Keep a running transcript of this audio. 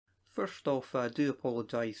first off, I do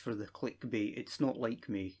apologise for the clickbait. It's not like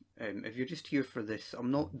me. If you're just here for this, I'm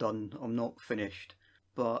not done, I'm not finished,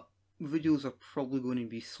 but videos are probably going to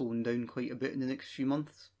be slowing down quite a bit in the next few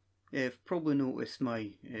months. You've probably noticed my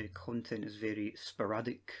content is very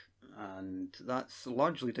sporadic, and that's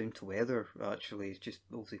largely down to weather, actually. It's just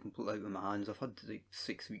obviously completely out of my hands. I've had like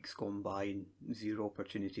 6 weeks gone by and zero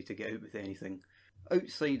opportunity to get out with anything.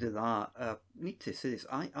 Outside of that, I need to say this,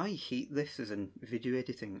 I hate this as in video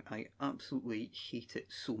editing. I absolutely hate it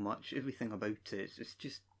so much. Everything about it, it's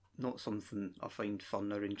just not something I find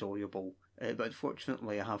fun or enjoyable. But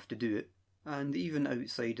unfortunately I have to do it. And even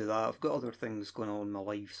outside of that, I've got other things going on in my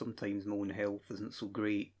life. Sometimes my own health isn't so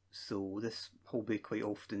great, so this hobby quite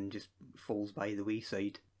often just falls by the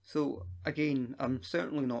wayside. So again, I'm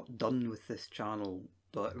certainly not done with this channel,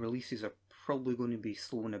 but releases are probably going to be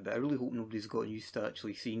slowing a bit. I really hope nobody's gotten used to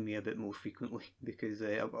actually seeing me a bit more frequently, because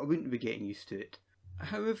I wouldn't be getting used to it.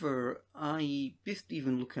 However, just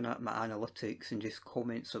even looking at my analytics and just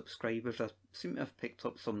comment subscribers, I seem to have picked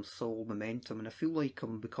up some solid momentum, and I feel like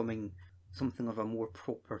I'm becoming something of a more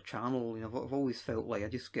proper channel. You know, I've always felt like I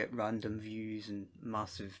just get random views and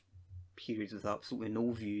massive periods with absolutely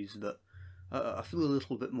no views, but I feel a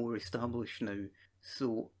little bit more established now.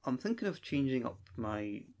 So I'm thinking of changing up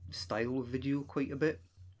my style of video quite a bit.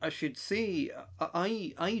 I should say,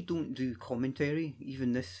 I don't do commentary.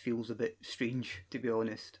 Even this feels a bit strange, to be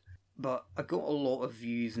honest. But I got a lot of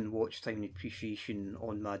views and watch time and appreciation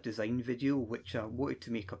on my design video, which I wanted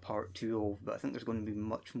to make a part 2 of, but I think there's going to be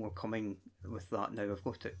much more coming with that now. I've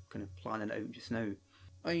got it kind of planning out just now.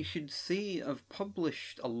 I should say I've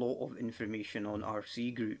published a lot of information on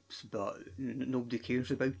RC groups, but nobody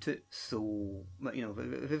cares about it, so, you know,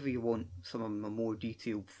 if ever you want some of my more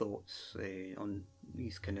detailed thoughts on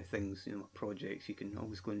these kind of things, you know, my projects, you can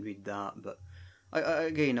always go and read that, but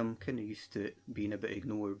again, I'm kind of used to it being a bit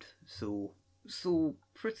ignored, so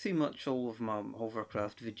pretty much all of my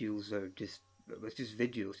hovercraft videos are just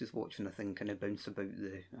videos, just watching a thing kind of bounce about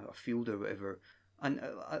a field or whatever. And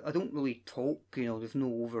I don't really talk, you know, there's no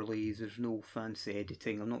overlays, there's no fancy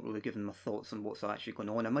editing, I'm not really giving my thoughts on what's actually going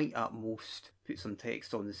on. I might at most put some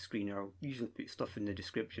text on the screen, or I'll usually put stuff in the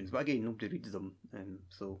descriptions, but again, nobody reads them,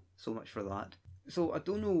 so much for that. So I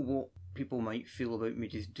don't know what people might feel about me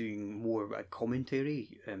just doing more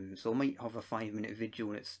commentary, so I might have a 5-minute video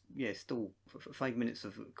and it's, yeah, still 5 minutes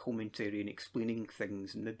of commentary and explaining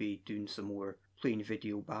things, and maybe doing some more playing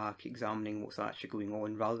video back, examining what's actually going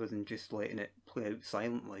on, rather than just letting it play out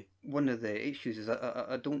silently. One of the issues is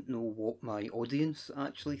I don't know what my audience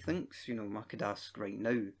actually thinks. You know, I could ask right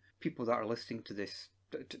now, people that are listening to this,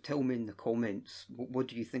 tell me in the comments, what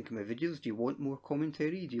do you think of my videos? Do you want more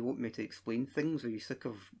commentary? Do you want me to explain things? Are you sick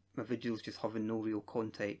of my videos just having no real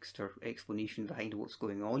context or explanation behind what's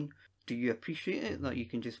going on? Do you appreciate it, that you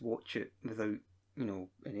can just watch it without, you know,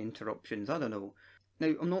 any interruptions? I don't know.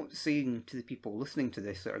 Now, I'm not saying to the people listening to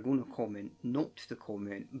this that are going to comment not to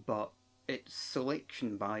comment, but it's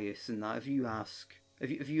selection bias in that if you ask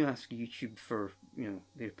YouTube for, you know,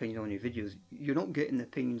 their opinion on your videos, you're not getting the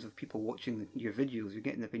opinions of people watching your videos, you're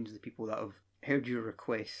getting the opinions of the people that have heard your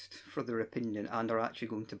request for their opinion and are actually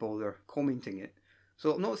going to bother commenting it.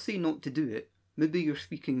 So I'm not saying not to do it. Maybe you're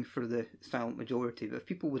speaking for the silent majority, but if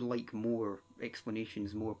people would like more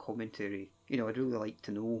explanations, more commentary, you know, I'd really like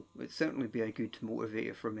to know. It'd certainly be a good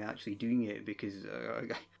motivator for me actually doing it, because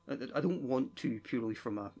I don't want to purely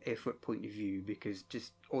from an effort point of view, because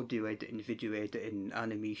just audio editing, video editing,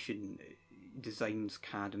 animation, designs,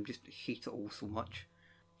 CAD, I just hate it all so much.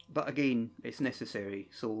 But again, it's necessary,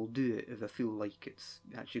 so I'll do it if I feel like it's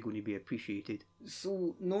actually going to be appreciated.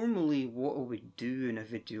 So normally what I would do in a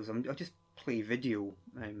video is I just play video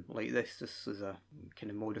like this. This is a kind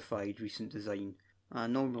of modified recent design. I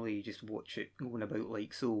normally just watch it going about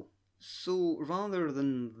like so. So rather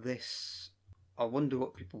than this, I wonder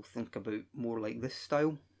what people think about more like this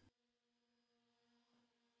style.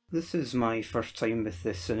 This is my first time with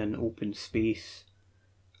this in an open space,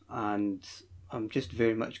 and I'm just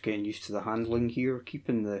very much getting used to the handling here,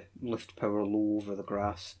 keeping the lift power low over the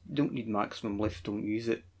grass. Don't need maximum lift, don't use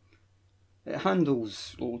it. It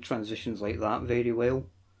handles little transitions like that very well.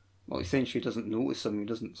 Well, essentially doesn't notice them.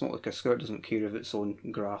 It's not like a skirt, doesn't care if it's on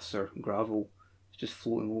grass or gravel. It's just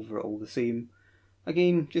floating over it all the same.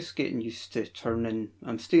 Again, just getting used to turning.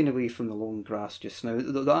 I'm staying away from the long grass just now.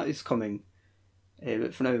 That is coming.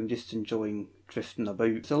 But for now I'm just enjoying drifting about.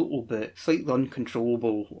 It's a little bit slightly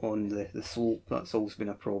uncontrollable on the slope. That's always been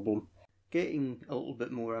a problem. Getting a little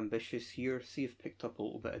bit more ambitious here. See, I've picked up a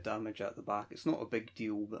little bit of damage at the back. It's not a big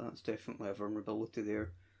deal, but that's definitely a vulnerability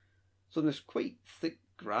there. So there's quite thick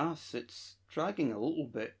grass. It's dragging a little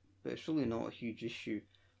bit, but it's really not a huge issue.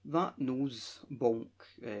 that nose bonk,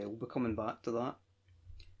 we'll be coming back to that.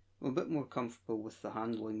 I'm a bit more comfortable with the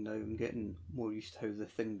handling now. I'm getting more used to how the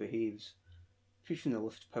thing behaves. Pushing the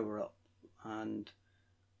lift power up, and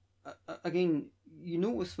again, you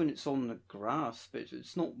notice when it's on the grass, but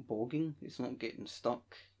it's not bogging, it's not getting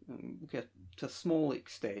stuck. To a small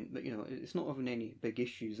extent, but you know, it's not having any big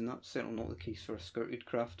issues, and that's certainly not the case for a skirted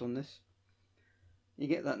craft on this. You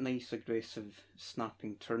get that nice aggressive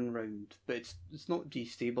snapping turnaround, but it's not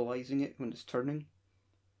destabilising it when it's turning.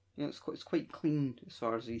 You know, it's quite clean as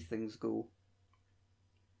far as these things go.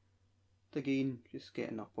 Again, just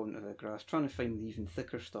getting up onto the grass, trying to find the even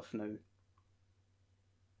thicker stuff now.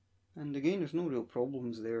 And again, there's no real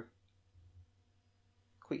problems there.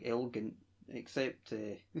 Quite elegant, except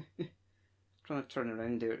trying to turn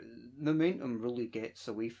around there. Momentum really gets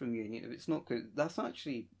away from you, and it's not good. That's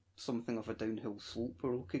actually something of a downhill slope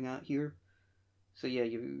we're looking at here. So yeah,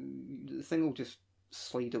 the thing will just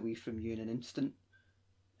slide away from you in an instant,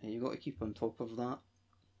 and you've got to keep on top of that.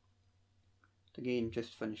 Again,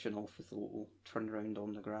 just finishing off with a little turnaround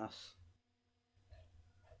on the grass.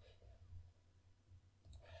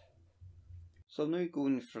 So I'm now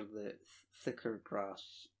going for the thicker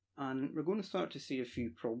grass, and we're going to start to see a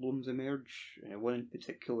few problems emerge, one in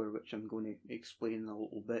particular which I'm going to explain in a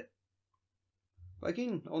little bit. But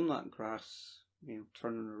again, on that grass, you know,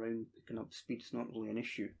 turning around, picking up speed's not really an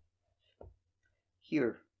issue.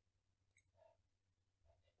 Here.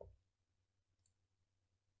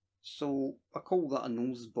 So I call that a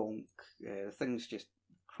nose bonk. The thing's just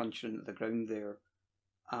crunching into the ground there.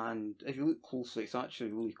 And if you look closely, it's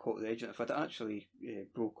actually really caught the edge. And if it actually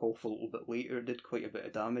broke off a little bit later, it did quite a bit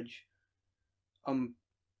of damage. I'm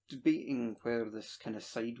debating whether this kind of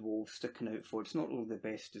sidewall sticking out forward, it's not really the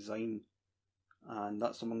best design. And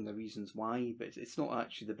that's among the reasons why, but it's not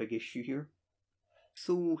actually the big issue here.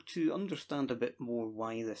 So to understand a bit more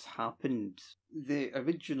why this happened, the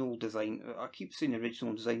original design, I keep saying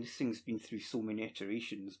original design, this thing's been through so many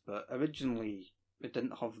iterations, but originally it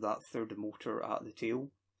didn't have that third motor at the tail.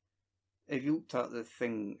 If you looked at the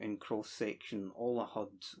thing in cross section, all I had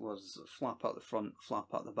was flap at the front, flap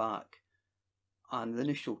at the back, and the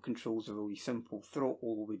initial controls are really simple.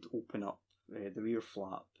 Throttle would open up the rear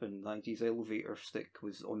flap, and the ID's elevator stick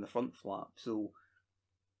was on the front flap. So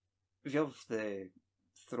if you have the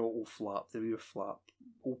throttle flap, the rear flap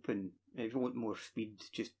open, if you want more speed,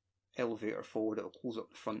 just elevator forward, it'll close up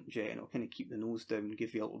the front jet and it'll kind of keep the nose down and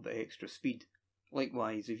give you a little bit extra speed.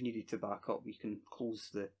 Likewise, if you needed to back up, you can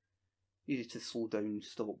needed to slow down,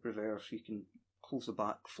 stop, reverse, you can close the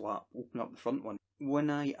back flap, open up the front one.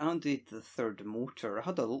 When I added the third motor, I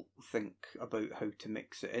had a little think about how to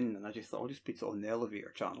mix it in, and I just thought I'll just put it on the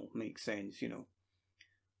elevator channel, makes sense, you know.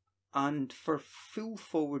 And for full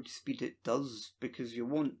forward speed it does, because you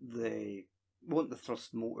want the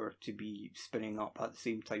thrust motor to be spinning up at the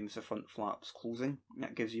same time as the front flap's closing.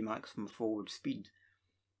 That gives you maximum forward speed.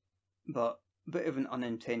 But a bit of an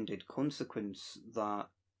unintended consequence that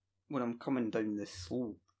when I'm coming down this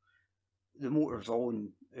slope, the motor's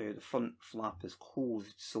on, the front flap is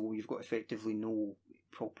closed, so you've got effectively no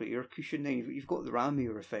proper air cushion. Then you've got the ram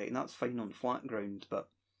air effect, and that's fine on flat ground, but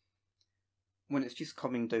when it's just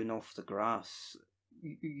coming down off the grass,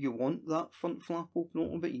 you want that front flap open a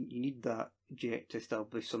little bit. You need that jet to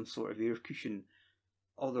establish some sort of air cushion.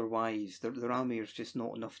 Otherwise, the ram air is just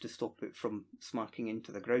not enough to stop it from smacking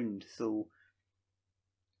into the ground. So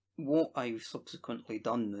what I've subsequently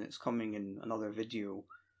done, and it's coming in another video,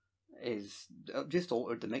 is I've just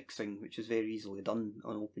altered the mixing, which is very easily done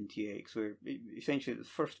on OpenTX, where essentially the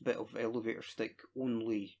first bit of elevator stick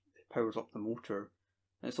only powers up the motor,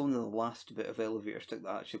 and it's only the last bit of elevator stick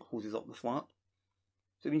that actually closes up the flap.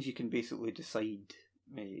 So it means you can basically decide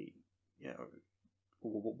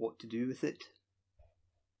what to do with it.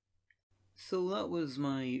 So that was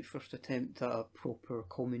my first attempt at a proper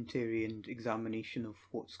commentary and examination of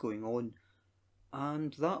what's going on,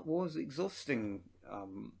 and that was exhausting.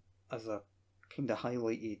 As I kind of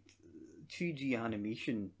highlighted, 2D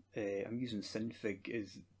animation, I'm using Synfig,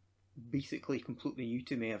 is basically completely new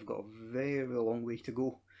to me. I've got a very long way to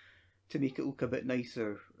go to make it look a bit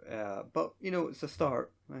nicer, but you know, it's a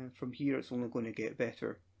start. From here it's only going to get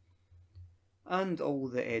better. And all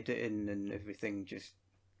the editing and everything, just,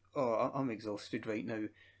 I'm exhausted right now.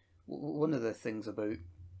 One of the things about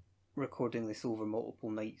recording this over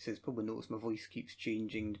multiple nights is probably notice my voice keeps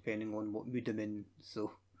changing depending on what mood I'm in,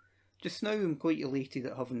 so just now I'm quite elated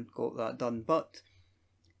that I haven't got that done, but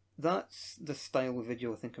that's the style of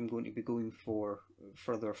video I think I'm going to be going for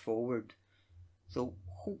further forward. So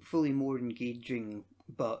hopefully more engaging,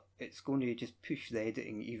 but it's going to just push the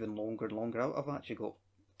editing even longer and longer. I've actually got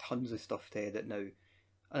tons of stuff to edit now,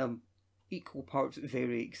 And I'm equal parts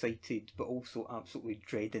very excited, but also absolutely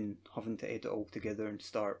dreading having to edit all together and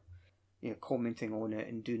start, commenting on it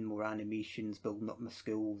and doing more animations, building up my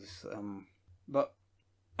skills. But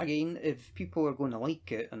again, if people are going to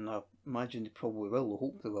like it, and I imagine they probably will, I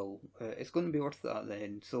hope they will, it's going to be worth it at the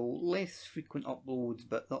end. So less frequent uploads,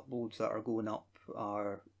 but the uploads that are going up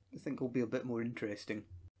are, I think, will be a bit more interesting.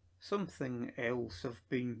 Something else, I've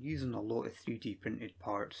been using a lot of 3D printed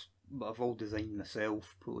parts, but I've all designed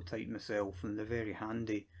myself, prototyped myself, and they're very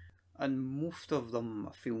handy. And most of them,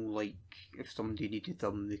 I feel like if somebody needed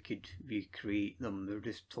them, they could recreate them. They're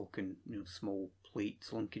just talking, small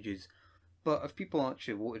plates, linkages. But if people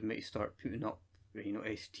actually wanted me to start putting up,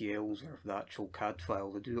 STLs or the actual CAD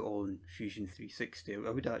file, to do it all in Fusion 360, I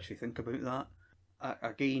would actually think about that.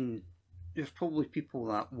 Again, there's probably people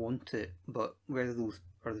that want it, but whether those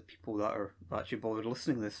are the people that are actually bothered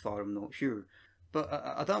listening this far, I'm not sure. But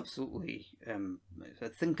I'd absolutely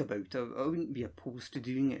think about it. I wouldn't be opposed to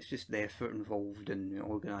doing it. It's just the effort involved in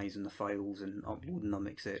organising the files and uploading them,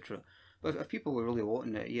 etc. But if people were really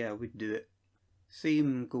wanting it, yeah, I would do it.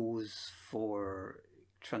 Same goes for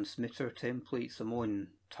transmitter templates. I'm on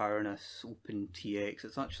Taranis OpenTX.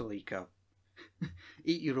 It's actually like a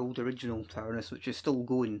 8-year-old original Taranis, which is still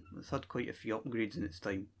going. It's had quite a few upgrades in its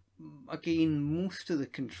time. Again, most of the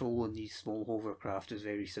control on these small hovercraft is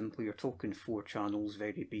very simple. You're talking 4 channels,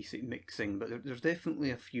 very basic mixing, but there's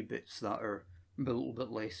definitely a few bits that are a little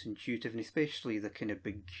bit less intuitive, and especially the kind of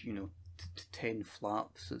big, 10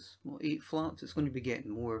 flaps. It's 8 flaps. It's going to be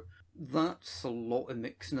getting more. That's a lot of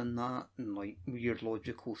mixing in that, and like weird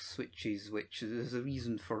logical switches, which there's a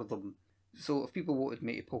reason for them. So if people wanted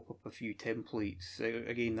me to pop up a few templates,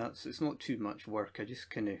 again, it's not too much work. I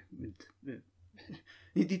just kind of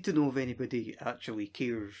needed to know if anybody actually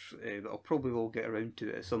cares, but I'll probably will get around to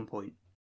it at some point.